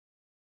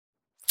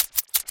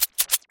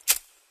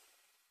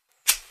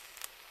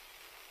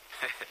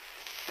Ayo,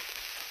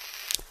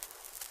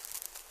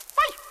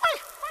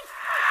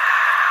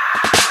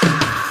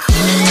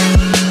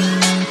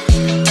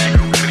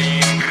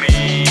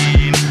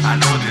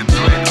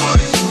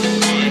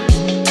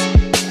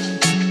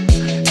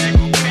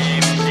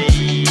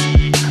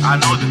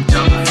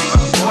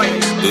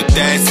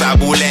 dote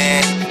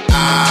saboulé,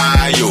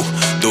 ayo,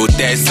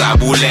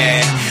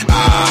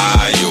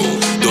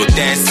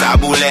 dote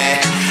saboulé,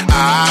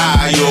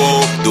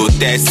 ayo,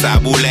 dote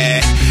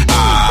saboulé,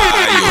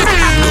 ayo,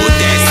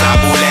 dote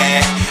saboulé,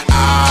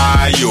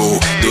 ayo,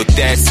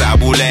 dote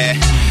saboulé,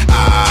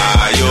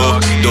 ayo,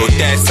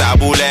 dote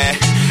saboulé,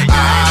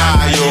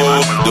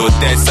 ayo,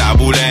 dote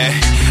saboulé,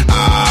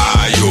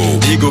 ayo.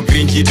 Digo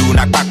gringi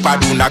duna pakpa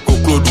duna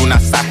koklo duna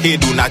sahe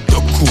duna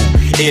doku.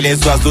 Et les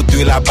oiseaux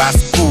de la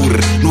basse-cour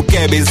nous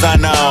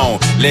kebezanons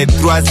les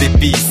trois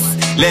épices,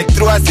 les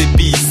trois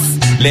épices,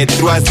 les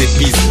trois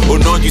épices. Au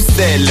nom du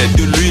sel,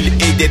 de l'huile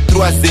et des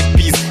trois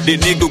épices, les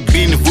Nego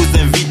Green vous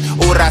invitent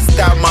au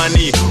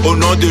Rastamani. Au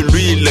nom de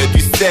l'huile,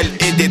 du sel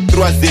et des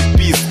trois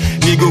épices,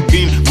 Nego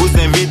Green vous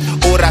invite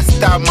au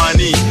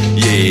Rastamani.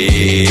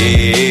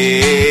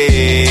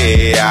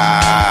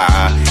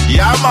 Yeah,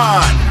 yeah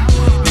man.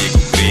 Nego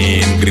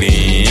Green,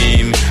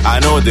 green. I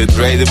know the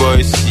crazy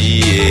boys,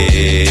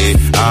 yeah.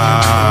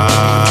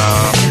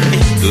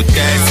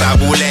 Dote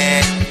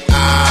saboulé,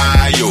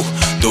 ayo,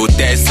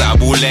 dote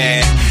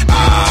saboulé,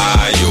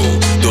 ayo,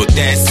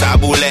 dote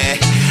saboulé,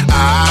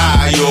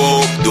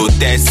 ayo,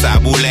 dote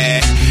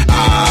saboulé,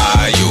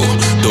 ayo,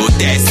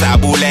 dote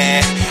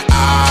saboulé,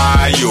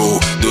 ayo,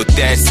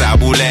 dote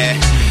saboulé,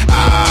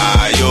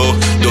 ayo,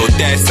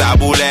 dote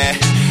saboulé,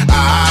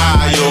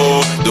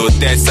 ayo,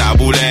 dote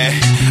saboulé,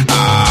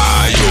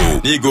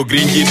 ayo. Nigo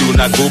gringi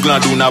duna goglan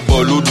duna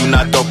bolu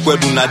duna tokwe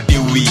duna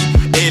dewi.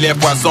 Et les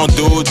poissons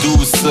d'eau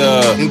douce,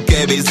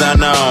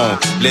 nkebezanao,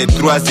 les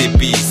trois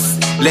épices,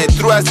 les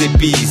trois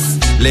épices,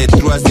 les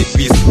trois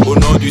épices. Au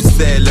nom du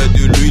sel,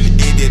 de l'huile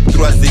et des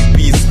trois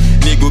épices,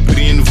 Nego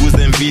Green vous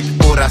invite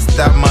au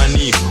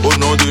Rastamani. Au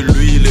nom de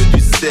l'huile, du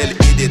sel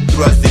et des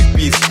trois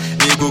épices,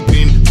 Nego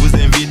Green vous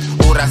invite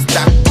au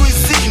Rasta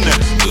Cuisine.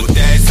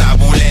 Dote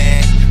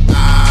saboulé,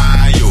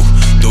 ayo,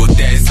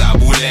 dote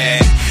saboulé,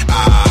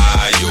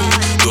 ayo,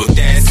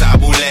 dote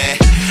saboulé,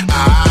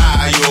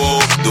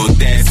 ayo,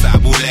 dote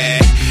saboulé,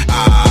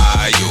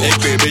 ayo.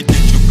 Ekbebe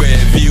kichukwe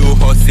view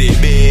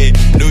hosebe,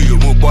 no yo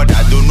mo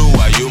poda donu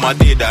wa yo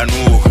mate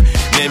danu.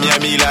 Nemia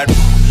miladu,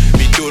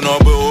 mito no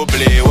bo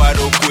ble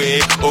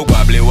wadokwe,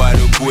 okwable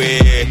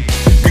wadokwe.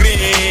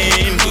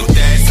 Green,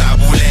 dote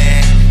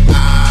saboulé,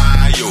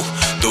 ayo,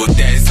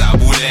 dote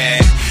saboulé,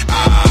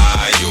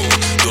 ayo,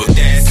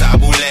 dote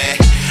saboulé,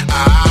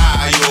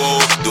 ayo,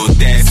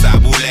 dote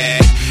saboulé,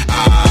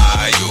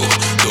 ayo,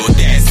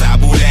 dote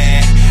saboulé,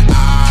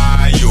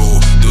 ayo,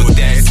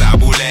 dote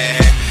saboulé,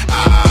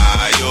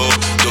 ayo,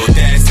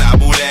 dote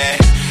saboulé,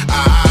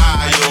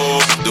 ayo,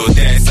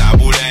 dote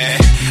saboulé,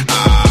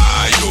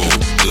 ayo,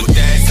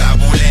 dote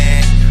saboulé,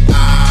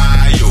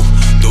 ayo,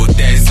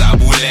 dote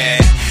saboulé,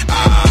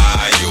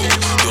 ayo,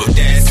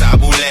 dote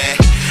saboulé,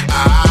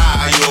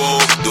 ayo,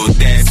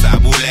 dote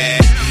saboulé,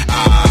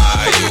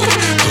 ayo,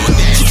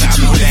 dote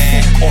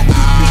saboulé,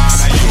 ayo,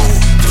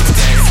 dote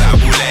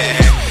saboulé,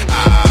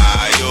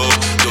 ayo,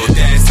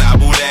 dote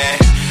saboulé,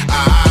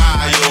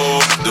 ayo,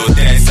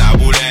 dote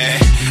saboulé,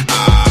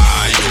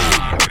 ayo.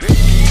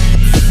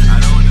 I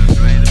know the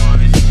great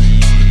boys,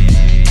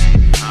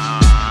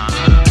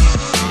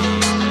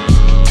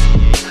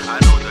 I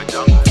know the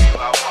jungle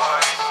fever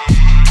boys.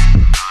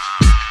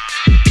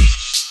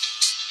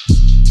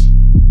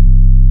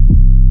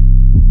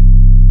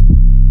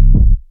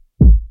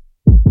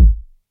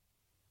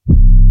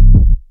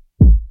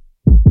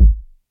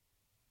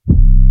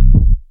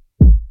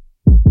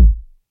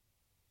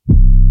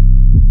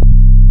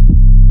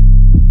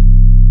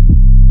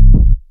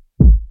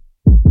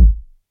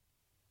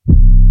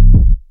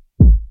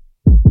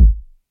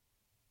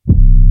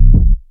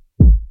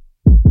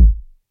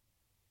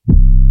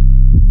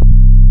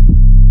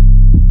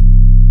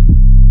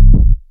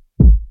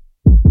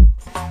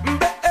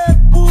 Mbe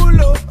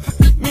epulo,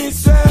 mi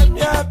se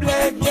mia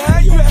ble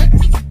mia yue.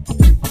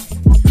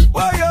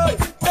 Oyo,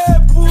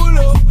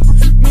 epulo,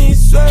 mi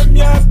se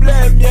mia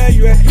ble mia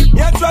yue.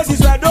 Mia choisi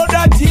sa do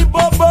da ti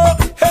bobo.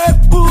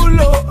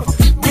 Epulo,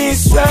 mi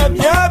se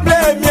mia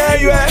ble mia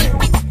yue.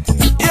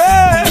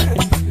 Yeah,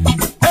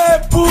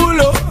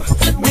 epulo,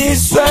 mi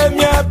se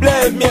mia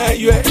ble mia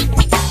yue.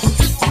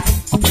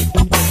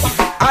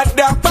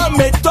 Adapa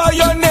me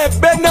toyo ne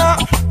bena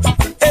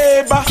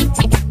eba.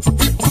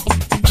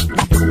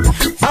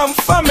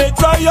 Amfame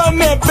toyo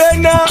ne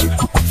bena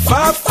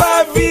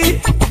fafavi.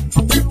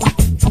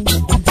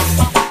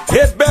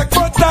 Ebe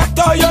kota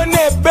toyo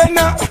ne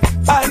bena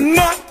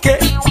anake.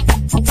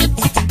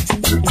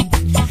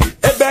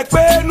 Ebe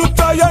kwenu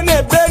toyo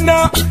ne bena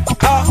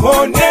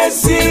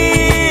ahonesi.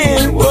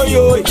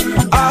 Woyoy,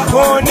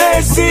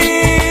 ahonesi.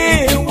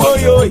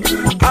 Woyoy,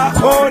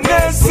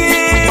 ahonesi.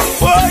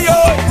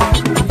 Woyoy.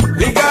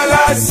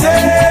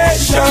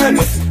 Legalization,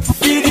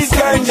 feed this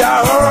ganja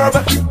herb.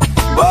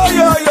 Oh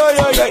yo yo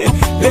yo yo.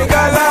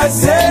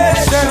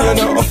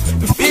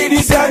 feel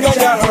this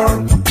ganja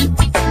herb.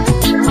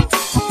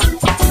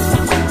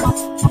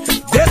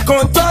 De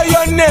konto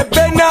yo ne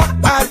bena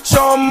a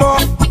chomo.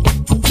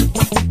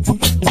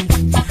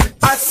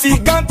 A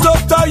siganto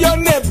to yo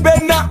ne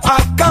bena a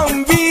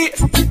kambi.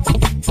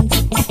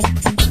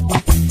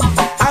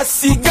 A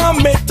sigan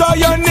meto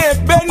yo ne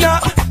bena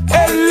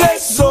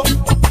eleso.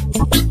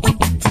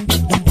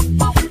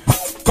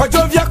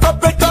 Kojo via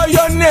kopeto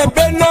yo ne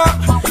bena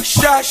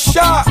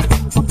shasha.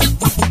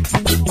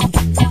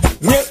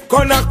 Nye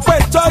kona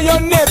kweto yo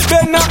ne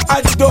bena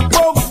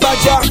adobo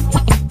baja.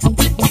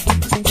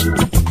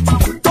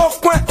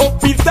 Tokwen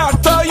opita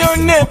to yo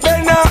ne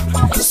bena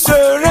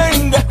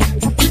serende.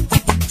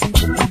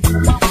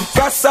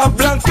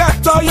 Casablanca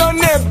to yo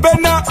ne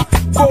bena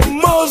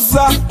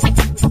Komoza.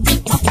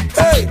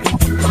 Hey,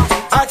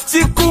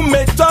 Atiku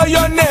me to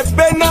yo ne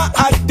bena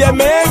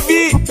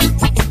Ademevi.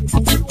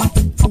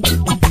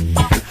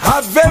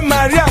 Ave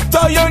Maria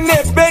to yo ne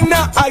bena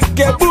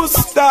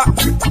Agebusta.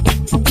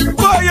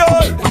 Boyo,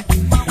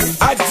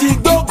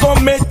 Adigo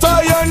me to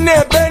yo ne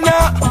bena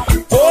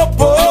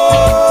Popo.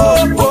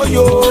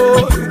 Boyo,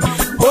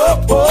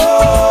 Popo.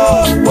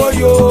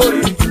 Boyo,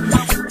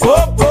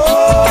 Popo.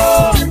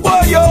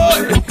 Boyo,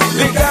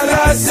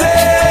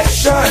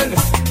 legalization.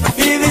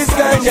 Feel this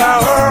ganja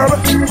herb.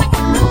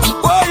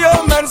 Boyo,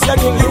 man,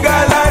 studying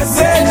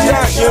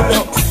legalization. You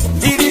know,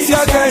 feel this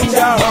your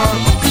ganja herb.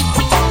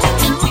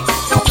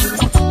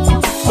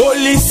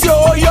 Police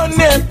yo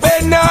ne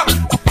bena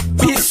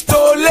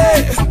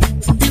pistolet.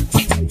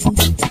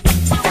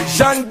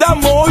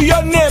 Gendarme yo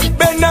ne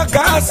bena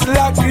gaz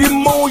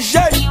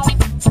lacrymogène.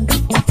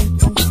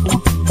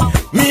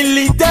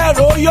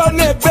 Militaire yo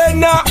ne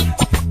bena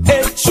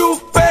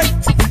échoupe.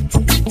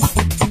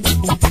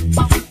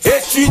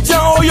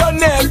 Étudiant yo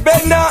ne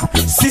bena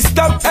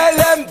système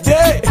LMD.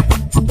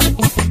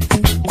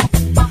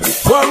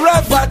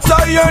 Forever to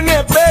yo ne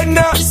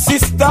bena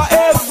Sister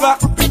Eva.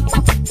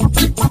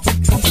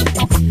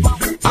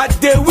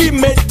 Adewi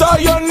meto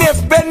yo ne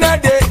bena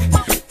de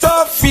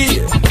Tofi.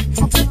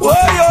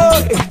 Oyo,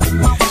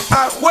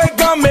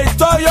 Ahuega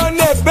meto yo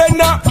ne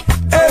bena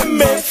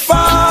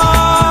Emefa.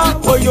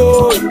 Oyo,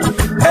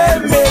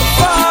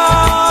 Emefa.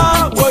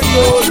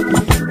 Oyo,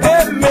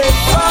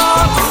 Emefa.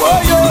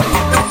 Oyo,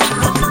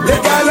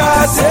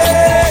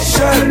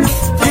 legalization.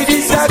 It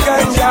is a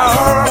ganja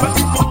herb.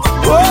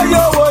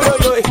 Oyo, oyo,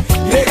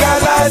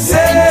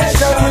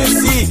 legalization. You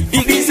see,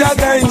 it is a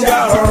ganja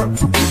herb.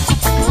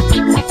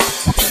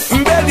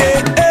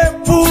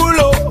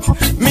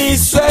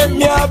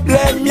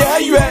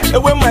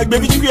 When my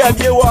baby you are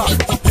there,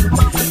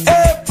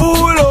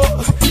 pulo,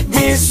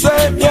 mi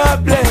sueña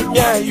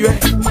blenya yue.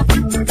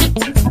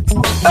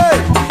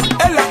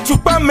 Ella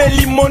chupa me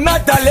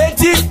limonada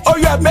lady, oh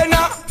you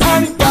bena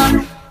anta.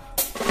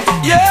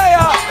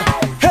 Yeah,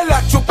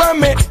 ella chupa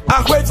me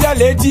ahuevia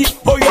lady,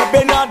 oh you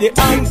bena de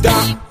anta.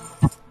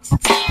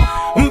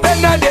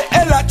 Bena de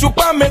ella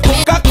chupa me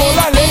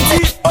Coca-Cola lady,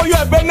 oh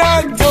you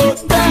bena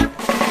dota.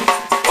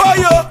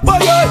 Boyo,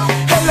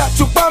 ella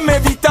chupa me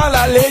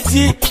Vitala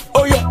lady.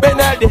 Oh, you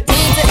bena de.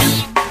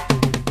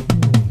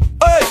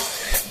 Hey,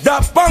 da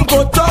pango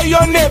to yo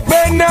ne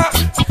bena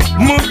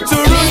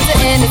muturu.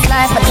 In this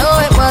life, I know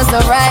it was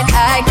alright.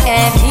 I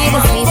can't eat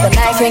and sleep, and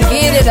I can't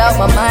get it out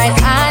my mind.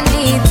 I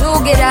need to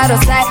get out of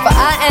sight, but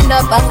I end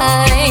up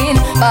behind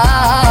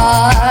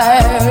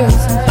bars.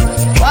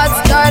 What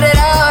started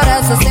out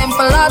as a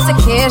simple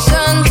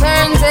altercation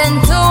turns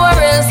into a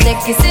real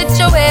sticky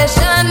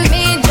situation.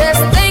 Me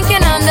just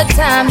thinking on the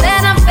time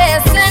that I'm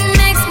facing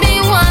makes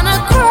me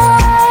wanna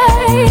cry.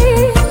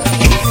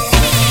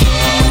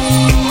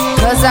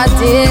 Cause I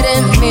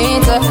didn't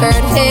mean to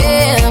hurt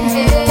him.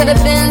 Could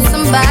have been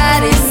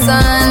somebody's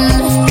son.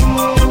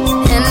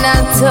 And I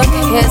took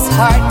his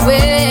heart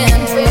when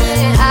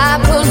I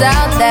pulled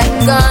out that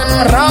gun.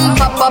 Rum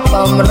pa pa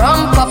bum,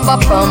 rum pa pa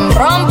bum,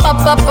 rum pa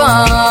pa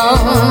bum.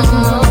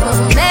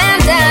 Man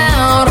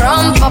down,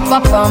 rum pa pa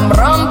bum,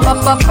 rum pa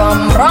pa bum,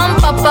 rum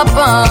pa pa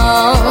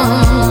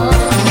bum.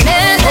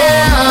 Man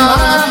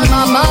down,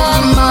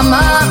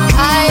 mama,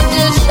 I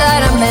just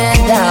shot a man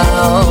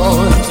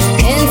down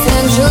in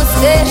Central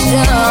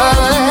Station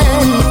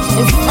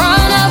in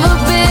front of a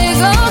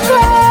big old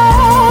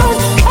crowd.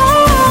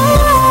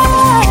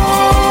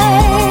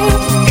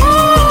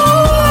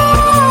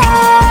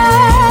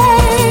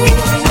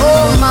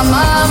 Oh,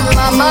 mama,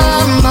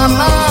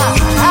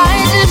 I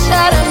just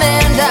shot a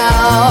man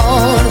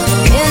down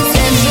in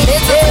Central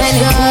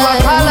Station. I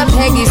call her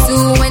Peggy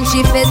Sue when she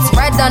fits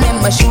right down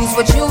in my shoes.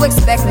 What you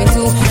expect me to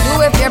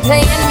do if you're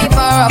playing me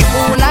for a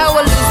fool? I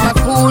will lose my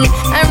cool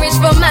and reach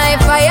for my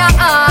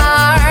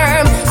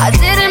firearm. I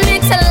didn't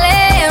mean to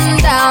lay him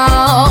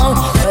down,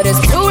 but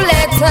it's too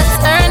late to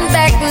turn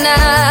back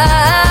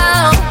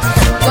now.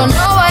 Don't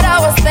know what I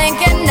was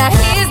thinking, now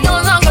he's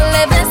no longer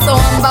living, so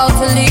I'm about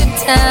to leave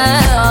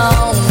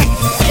town.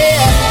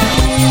 Yeah,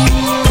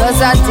 cause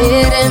I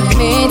didn't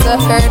mean to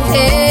hurt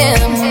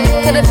him.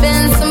 Could have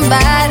been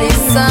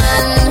somebody's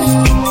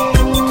son.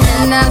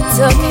 And I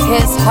took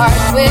his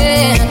heart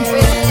when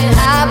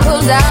I pulled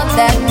pulled out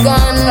that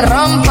gun.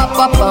 Rum pa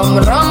pa pum,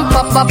 rum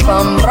pa pa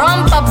pum, rum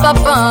pa pa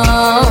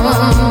pum.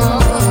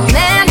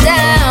 Man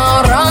down,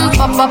 rum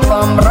pa pa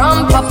pum, rum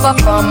pa pa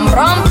pum,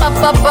 rum pa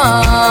pa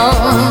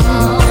pum.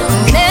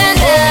 Man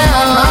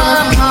down,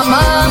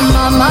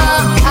 mama,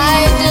 I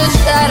just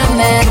shot a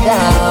man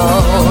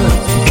down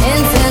in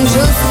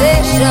Central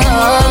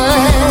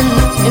Station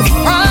in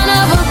front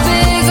of a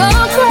big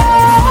old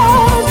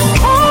crowd.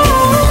 Oh,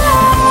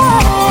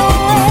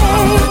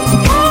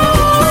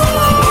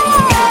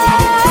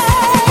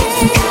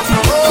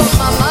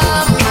 mama,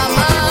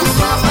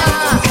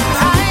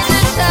 I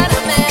just shot a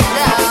man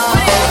down.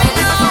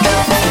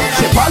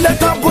 J'ai pas le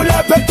temps pour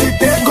les petits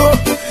égos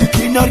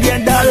qui n'ont rien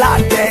dans la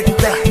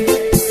tête.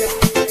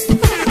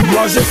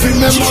 Moi j'ai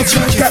fumé mon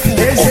truc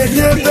et j'ai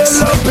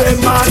développé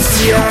ma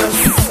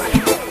science.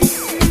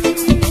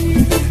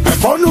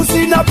 Pour nous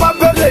s'il n'a pas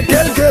peur de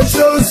quelque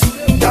chose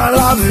dans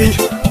la vie.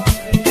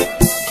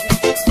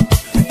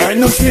 Et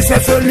nous si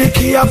c'est celui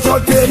qui a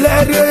frotté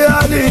les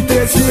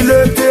réalités sur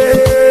le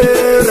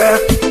terrain.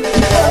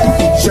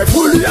 J'ai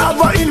voulu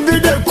avoir une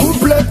vie de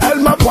couple,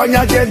 elle m'a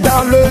poignardé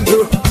dans le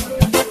dos.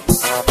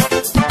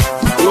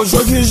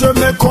 Aujourd'hui je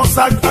me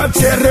consacre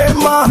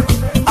entièrement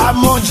à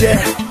mon Dieu.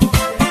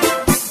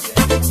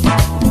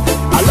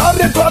 Alors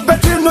de toi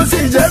petit nous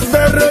si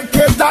j'espère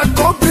que t'as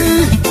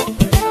compris.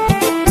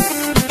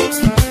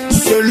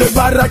 C'est le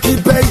bara qui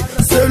paye,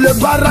 c'est le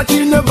bara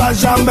qui ne va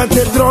jamais te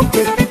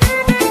tromper.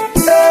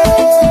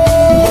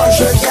 Moi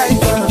je gagne,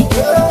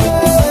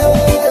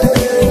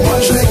 moi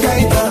je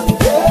gagne,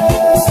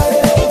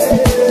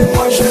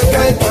 moi je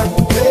gagne,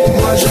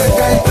 moi je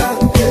gagne,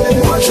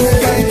 moi je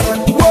gagne,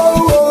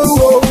 moi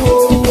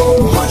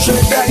je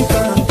gagne,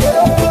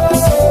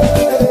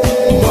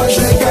 moi je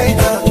gagne,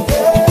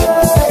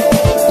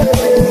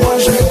 moi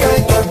je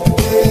gagne,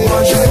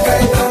 moi je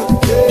gagne,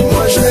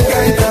 moi je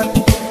gagne.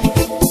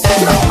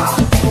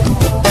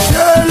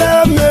 Je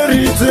l'ai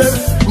mérité,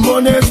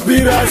 mon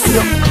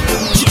inspiration.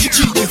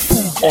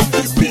 Djfoog on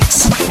the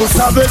mix. Vous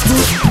savez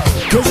tous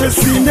que je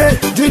suis né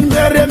d'une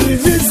mère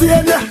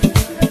musicienne.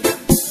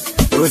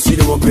 Aussi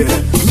de mon père.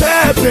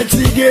 Mais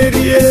petit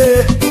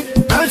guerrier,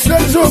 un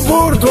seul jour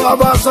pour toi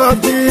va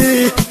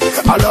sortir.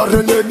 Alors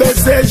ne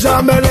baissez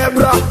jamais les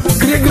bras.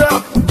 Crie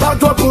grand,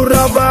 bats-toi pour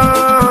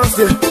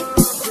avancer.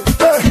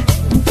 Hey,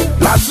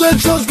 la seule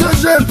chose que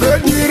je peux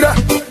dire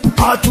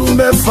à tous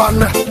mes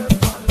fans,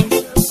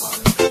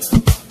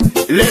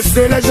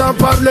 laissez les gens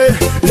parler,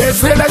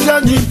 laissez les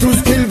gens dire tout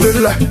ce qu'ils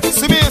veulent.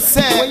 C'est bien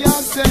ça.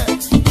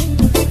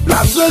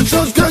 La seule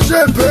chose que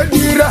je peux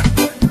dire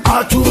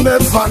à tous mes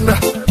fans,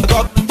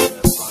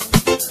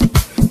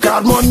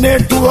 car mon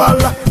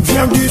étoile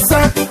vient du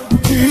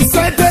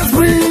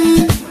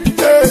Saint-Esprit.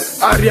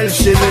 Ariel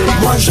Chéné,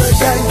 moi je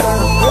gagne,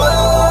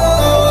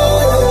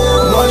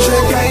 moi je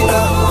gagne,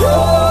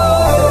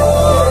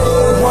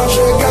 moi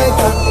je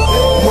gagne,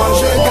 moi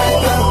je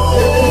gagne,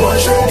 moi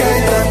je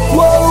gagne,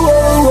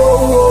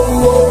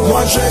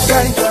 moi je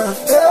gagne,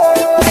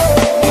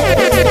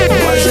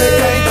 moi je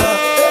gagne,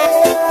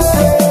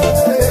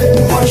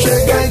 moi je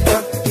gagne,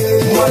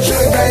 moi je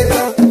gagne,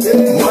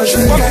 moi je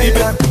gagne.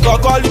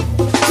 Cocoli,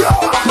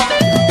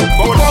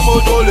 bon la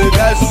moto le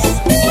gaz,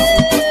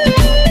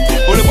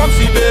 on le prend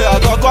si bé à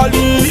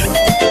Cocoli,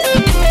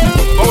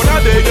 on a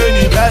des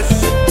ni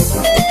baisse,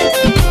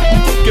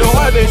 que on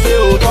va baisser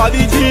au 3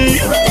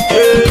 d'Idi, à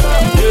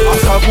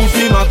sa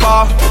bouffe ma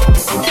part,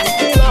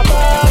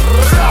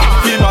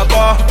 ma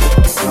part,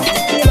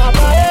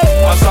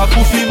 à sa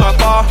bouffe ma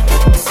part,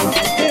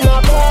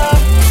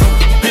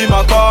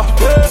 ma part,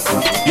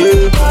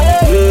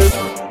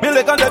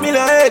 mille quand mille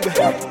egg,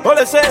 on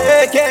le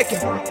sait cake,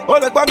 on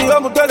le quoi mi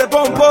homme te le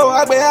pompo,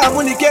 agbe a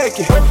muni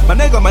cake. My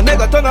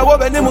nigga, turn a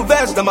woman in my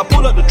vest, then I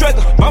pull up the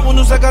trigger. Mamu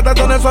nu saka ta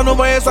tonne so no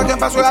boy, so I can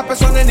pass with a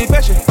person any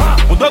passion.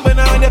 Udobe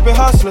na nepe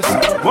hustlers,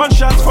 one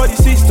shot for the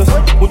sisters.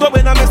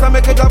 Udobe na mesa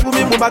make a job for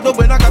me,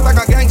 mubadobe na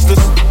kataka gangsters.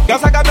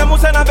 Gasaka me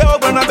muse na be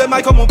obre na be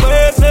mai como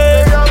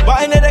pese.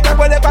 Ba ene de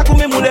kakwe de paku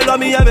mi mule lo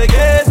mi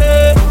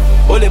avegese.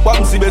 Ole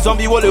bam si be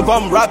zombie, ole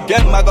bam rap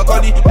game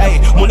magakoli. Hey,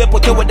 mule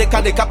pote with the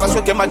kade kapa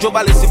so ke ma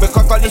jobale si be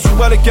kokoli.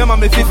 Super game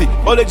I'm a fifi.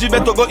 Ole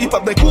jibeto go hip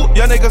hop be cool.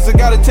 Y'all niggas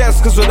got a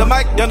test, cause with the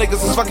mic, y'all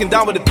niggas is fucking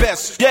down with the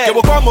best. Yeah,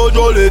 we come on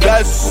le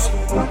best.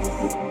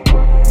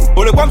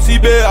 Ole bam si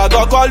be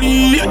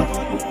agakoli.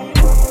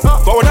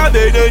 But when I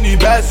be ni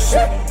best.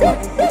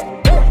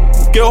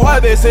 Que on va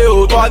baisser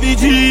au 3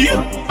 d'Idi.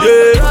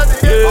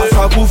 Yeah,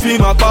 ça bouffe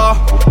ma part.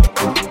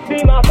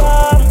 Ma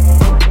part.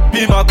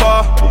 Ma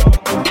part.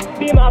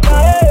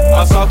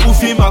 Ça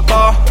bouffe ma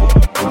part.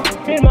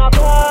 Ma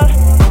part.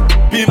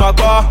 Ma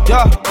part.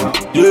 Yeah.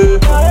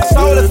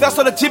 Ça on le fait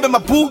sur le type ma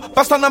boue.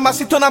 Parce que ma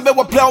si ton abe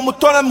wa play au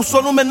mouton mu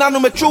sonu me nanu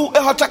me chu. E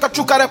ha chaka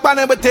chu kare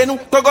pane betenu.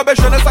 Togo be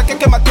jeunesse a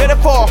keke ma tere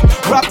fort.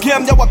 Rap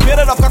game ya wa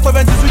better of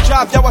 98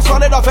 job. Ya wa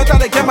solid of enter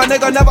the game my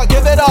nigga never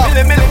give it up.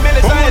 Mille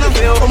ça est le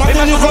bill. On m'a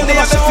tenu compte de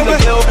la chef le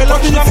bill. Et là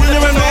tu n'as fini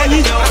maintenant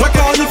ni. La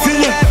car ni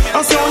fini.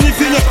 Ancien ni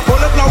fini. On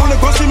le plan on le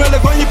gosse mais le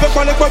gars il peut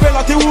pas le quoi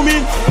la te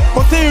umi.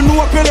 On te nous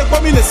appelle le quoi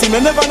mais si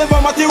mais never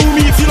ma te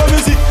umi. Filo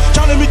musique.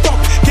 Charlie mi top.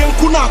 Ken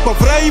kuna kwa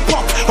vrai hip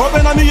hop.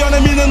 Oben ami yone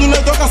mine nous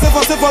les doka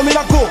c'est pas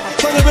milako.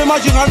 Ça devait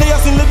m'agirane ya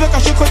sin lever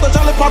caché que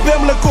t'as les pas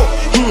bem le ko.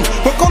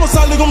 Pour qu'on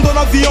sale comme dans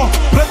l'avion.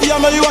 Ready ya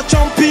me you a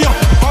champion.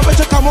 Oben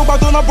che kamo ba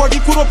dona body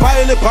kuro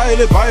baile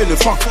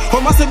fan.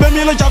 Comment c'est ben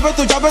mille j'avais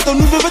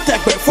nous devait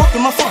tech fuck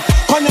ma fan.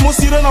 Quand mo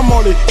sire na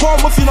mole,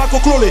 quand mo fina ko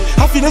clole.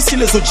 A fine si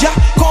les odia,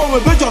 quand me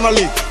be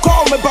journalé.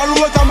 Quand me balou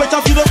ka me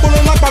cha fide pour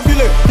le na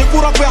kabile. De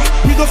coura père,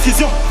 mi de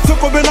fusion. Ce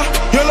ko bena,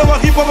 yo le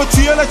mari pour me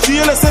tuer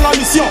c'est la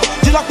mission.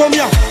 Dis la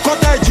combien, quand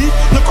t'as dit,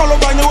 le colo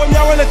bagne ou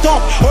mia ou le top.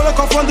 On le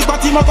confond du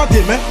bâtiment quand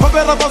t'es mais. On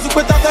verra pas sous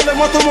pétale les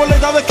motos molles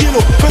avec kilo.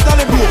 Pétale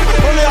les bleus,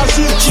 on les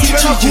agit, tu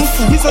fais la boue.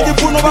 Ils se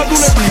déboulent, on va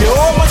tous les plier.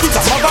 Oh, ma tita,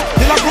 maga,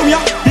 dis la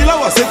combien, il a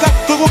waseka.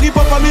 Togo qui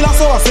papa mi la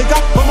so waseka.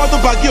 Maman de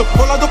bagio,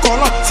 on l'a de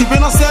collant. Si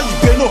bena sel, du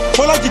péno.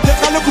 On l'a dit, t'es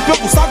calé coupé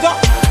pour saga.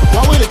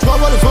 Why will the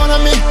trouble in front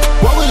of me?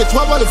 Why will the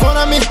trouble in front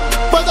of me?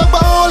 Pas de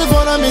ball in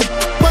front of me.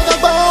 Pas de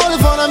ball in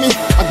front of me.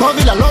 A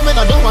Granville à l'homme et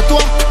à deux à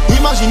toi.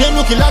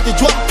 Imaginez-nous qu'il a des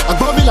joies. À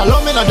Granville à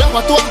l'homme et à deux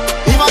à toi.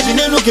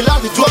 Imaginez-nous qu'il a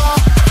des joies.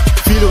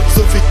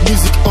 Philosophique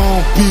musique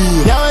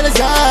empire. Y'a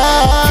les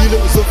arts.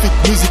 Philosophique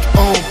musique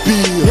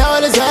empire. Y'a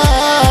les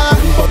arts.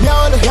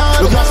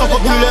 Le garçon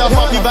populaire,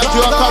 papi battu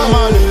à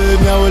Calmale.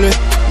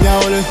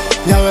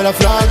 Miaole la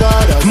flagada.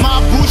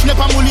 Ma bouche n'est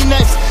pas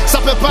moulinette. Ça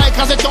peut pas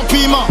écraser ton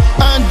piment.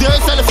 1, 2,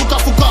 c'est le fouca.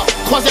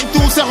 3e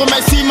tour, c'est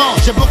remerciement.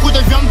 J'ai beaucoup de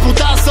viande pour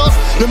ta sauce.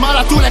 Le mal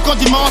à tous les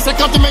condiments. C'est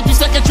quand tu mets, tu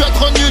sais que tu es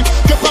trop nul.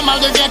 Que pas mal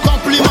devient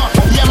compliment.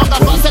 Y'a mon gars,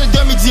 c'est le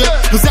demi-dieu.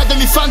 Vous êtes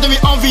demi-fan,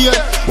 demi-envieux.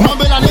 Mon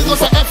bel négo,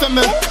 c'est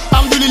FME.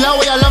 Amdoulillah,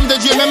 ouais, y'a l'homme de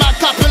Dieu. Mais ma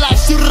cape la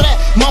surée.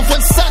 Mon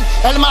fond son,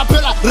 elle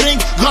m'appelle la ring.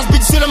 Grosse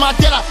bitch sur le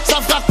matéla. Ça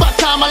frappe pas,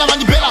 calme à la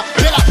mani, bella.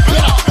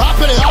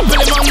 Appelez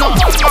mon nom.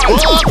 Oh,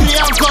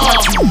 criez encore.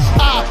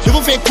 Ah, je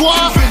vous fais quoi?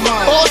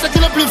 Oh, c'est que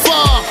le plus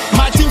fort.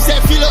 Ma team,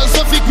 c'est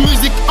philosophique,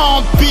 musique,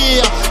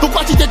 empire.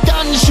 Pourquoi tu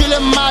t'étonnes? Je suis le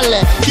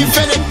malais qui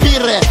fait le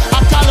pire. À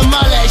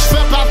Calmale, je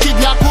fais partie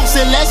de la cour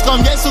céleste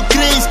comme Jésus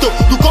Christ.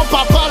 Nous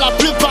comparons pas, la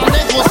plupart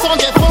des gros sont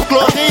des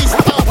folkloristes.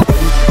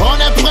 On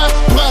est prêt,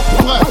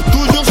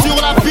 toujours sur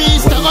la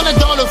piste. On est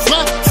dans le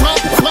frais,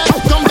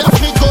 comme des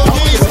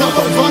frigoristes.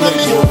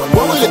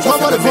 What will it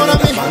trouble in front of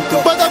me?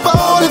 Pas de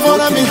ball in front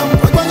of me.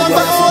 Pas de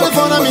ball in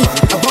front of me.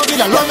 Apprends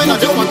la l'homme et la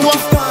devant toi.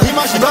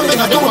 Imagine l'homme et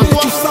la devant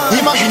toi.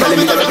 Imagine l'homme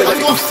et la devant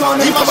toi.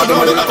 Imagine l'homme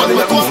et la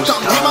devant toi.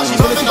 Imagine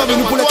l'homme et la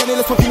devant toi.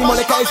 Les soins finiment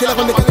les cailles, c'est la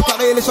ronde des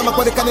carrés, les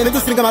chambres des canets, les deux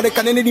strings à des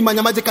canets, les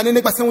maniamas des canets,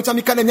 les passés ont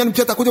mis canets, bien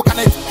piète à coup de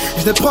canette.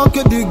 Je ne prends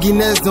que du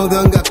Guinness dans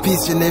un gapis,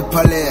 je n'ai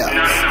pas l'air.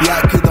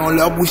 Y'a que dans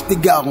leur bouche des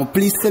gars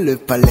remplis, c'est le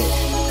palais.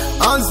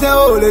 Ancien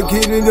haut, le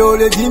kid,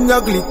 le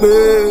dimna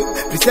clippé.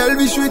 Puis celle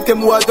bi chute que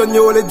moi, ton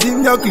yo, le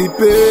dimna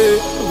clippé.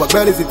 On va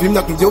faire les films,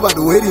 n'a clippé, on va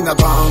douer, il n'a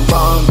bang,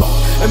 bang, bang.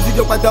 Un petit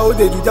peu pas d'eau,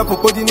 des judas pour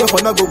continuer,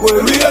 on a gogo,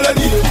 et lui, elle a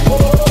dit.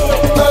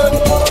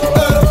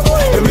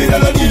 Et lui, elle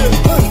a dit.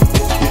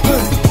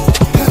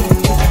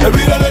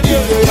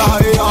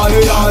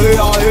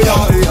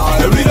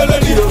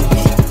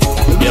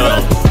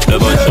 Le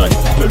boy shine.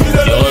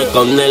 Tu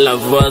reconnais la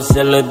voix,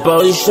 c'est le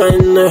boy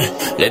shine.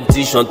 Les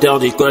petits chanteurs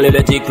du coin, les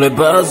petits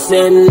clubs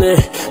scène.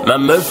 Ma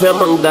meuf fait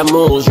manque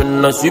d'amour, je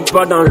ne suis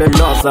pas dans le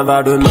nord. Ça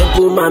va de même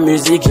pour ma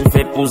musique, je le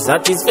fais pour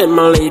satisfaire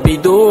ma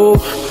libido.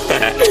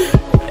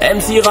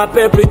 MC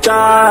rappelle plus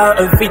tard,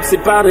 un feat c'est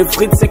pas des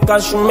frites, c'est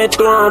cash,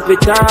 mets-toi en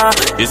pétard.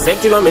 Je sais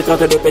que tu vas me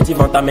traiter de petit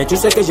vanta, mais tu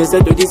sais que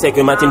j'essaie de dire, c'est que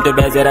ma team te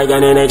baise et la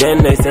gagne et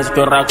gagne, et c'est ce que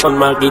raconte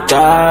ma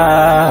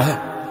guitare.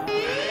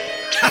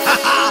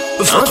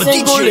 Votre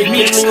DJ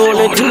Mix on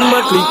les dit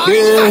m'a clippé.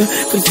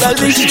 Cristal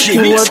bichi,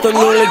 tu vois ton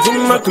on les dit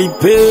m'a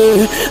clippé.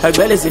 Avec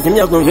belle c'est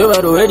fini, qu'on veut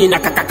voir au dit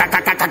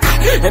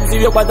MC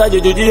vieux partage, je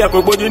dis, y'a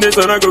qu'on peut dîner,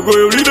 ça n'a qu'on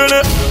peut oublier.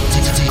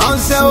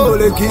 Ancien haut,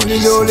 le kid,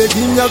 le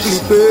dimna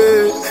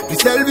clippé. Puis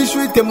celle bi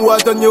chute que moi,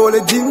 ton yo,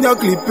 le dimna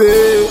clippé.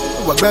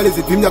 On va faire les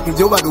films, y'a qu'on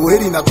veut voir au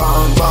dit bang,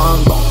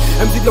 bang, bang.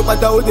 MC vieux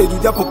partage, je dis,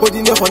 y'a qu'on peut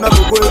dîner, on a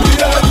qu'on peut oublier.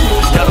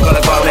 Y'a qu'on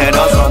le problème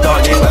dans son temps,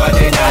 y'a qu'on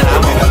dit,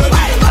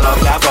 alors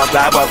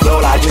la pop flow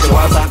like you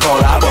want some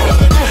collabo.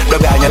 Le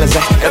gagne le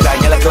set, le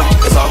gagne le club,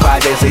 it's all by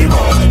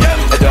Djfoog.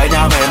 Le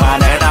dueño me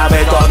manena, me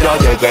toco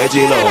yo que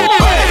chilo.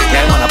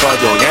 Yen mana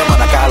pollo, yen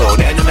mana calo,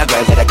 yen una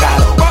clase de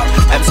calo.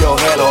 MC o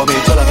hello, mi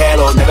chulo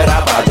hello, never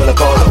rapa chulo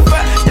colo.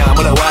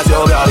 Llamo le guacio,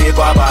 veo y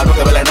guapa, no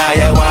que vele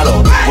nadie igualo.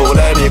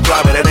 Pule mi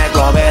club, el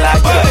negro me la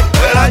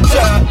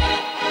che.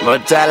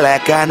 Mucha la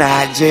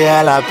canache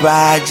a la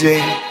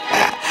pache.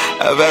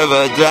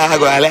 Avevo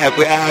drago a la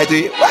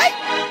piaci.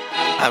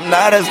 I'm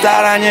not a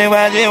star, I ain't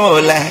what you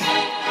will like.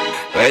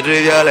 Wait till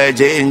you're a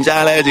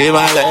ginger, let you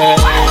my leg.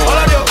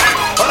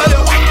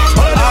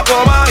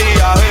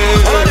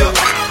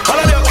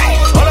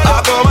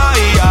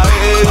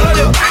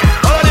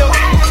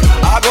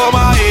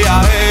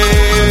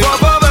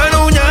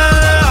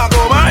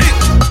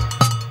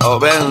 Oh,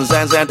 Ben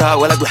Sensenta,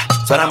 well,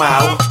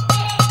 Sanamau.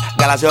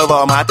 Galasio,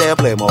 Mate,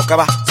 Play,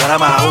 Mokaba,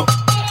 Sanamau.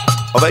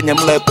 Oh, Ben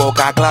Yamlepo,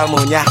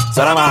 Caclamunia,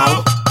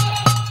 Sanamau.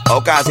 Oh,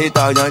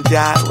 casito, yon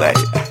ya, wey.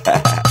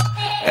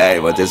 Hey,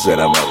 what is it,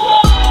 I'm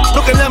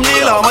Look at them,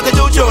 Nilo, Mate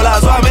Chucho, la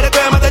suave, the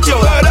crema, the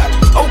chula.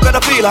 Oh, got a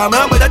fila, me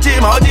un peu de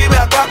chima, oji me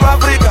a kwa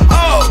Africa.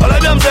 Oh, ole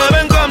bien se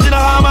ven comme dina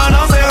hama,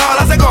 non se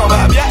hala se come.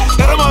 Yeah,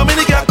 caramo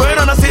mini que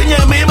acuerdo, no signe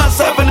me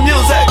myself in the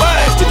music.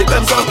 Tu te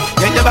comme ça,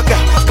 y'a baka,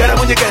 cara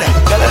munye kera,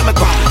 cara me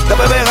kwa, da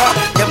bebe ha,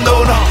 yam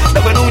no no, da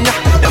benunya,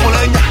 yam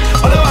mulenya,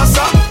 ole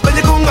wasa,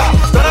 benye kunga,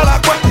 dara la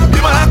kwa,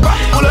 bima la kwa,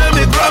 mule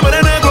mi kwa, mene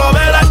negro,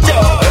 me la cho,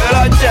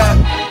 la cho.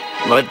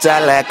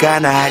 Motala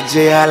kana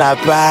haji ala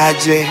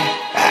paji,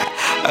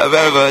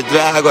 abeba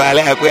drago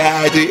ala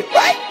kwaji.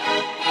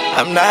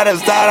 I'm not a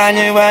star, I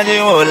knew what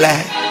you would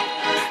like.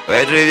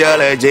 Where do you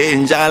let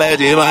Jane Charlie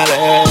do my leg?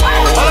 All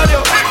of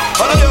you,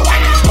 I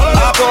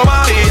go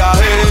my ear.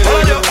 All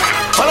of you,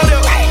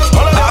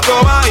 I go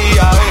my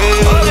ear.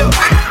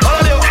 All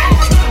of you,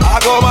 I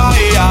go my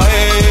ear.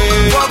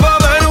 Go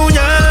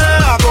Benunya,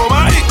 I go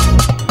my ear.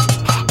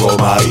 Go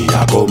my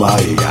ear, go my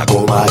ear, go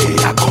my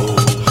ear,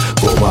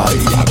 go my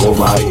ear, go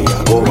my ear,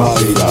 go my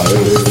ear.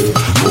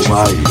 Go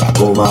my ear,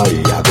 go my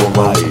ear, go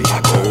my ear,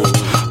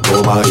 go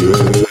my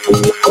ear.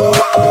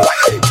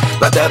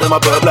 La terre de ma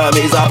peuple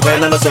mise à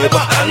peine, elle ne sait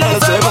pas, elle ne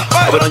sait pas.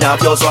 On veut n'y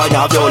pio, soit n'y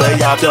pio, les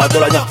y'a, la de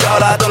la nya,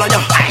 de la nya.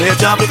 Les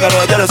tiens plus qu'à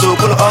le dire, le sou,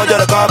 pour le haut de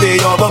la copie,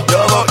 yo,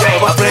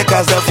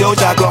 Africa's the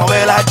future,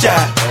 glomé la tcha.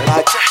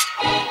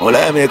 On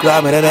l'aime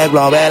éclamer, les nègres,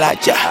 glomé la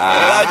tcha.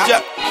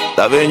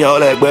 T'as vu, y'en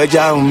les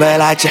béjas, on met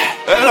la tcha.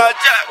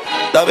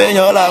 T'as vu,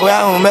 y'en la ouais,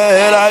 on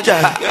met la tcha.